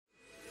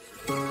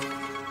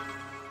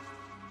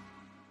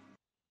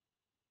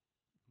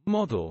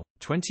Model: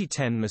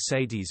 2010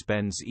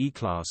 Mercedes-Benz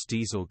E-Class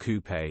Diesel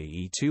Coupe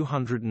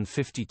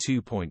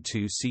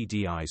E252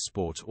 CDI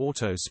Sport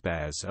Auto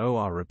Spares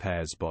OR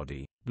Repairs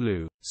Body,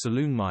 Blue,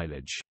 Saloon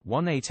Mileage,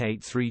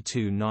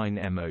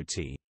 188,329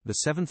 MOT,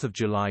 7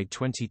 July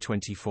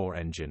 2024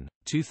 Engine,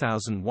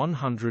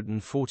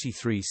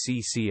 2143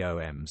 cc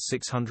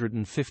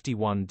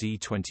OM651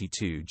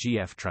 D22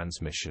 G-F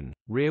Transmission,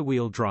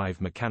 Rear-wheel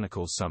drive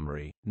Mechanical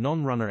Summary,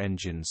 Non-runner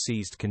Engine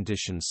Seized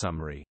Condition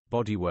Summary,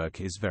 Bodywork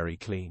is very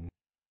clean.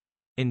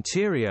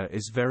 Interior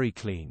is very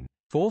clean.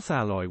 Fourth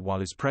alloy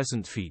wheels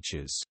present.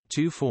 Features: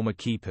 2 former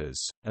keepers,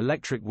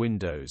 electric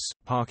windows,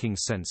 parking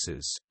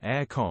sensors,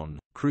 air con,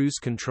 cruise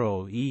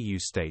control. EU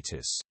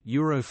status,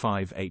 Euro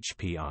 5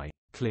 HPI,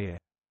 clear.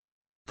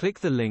 Click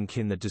the link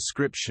in the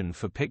description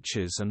for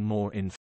pictures and more info.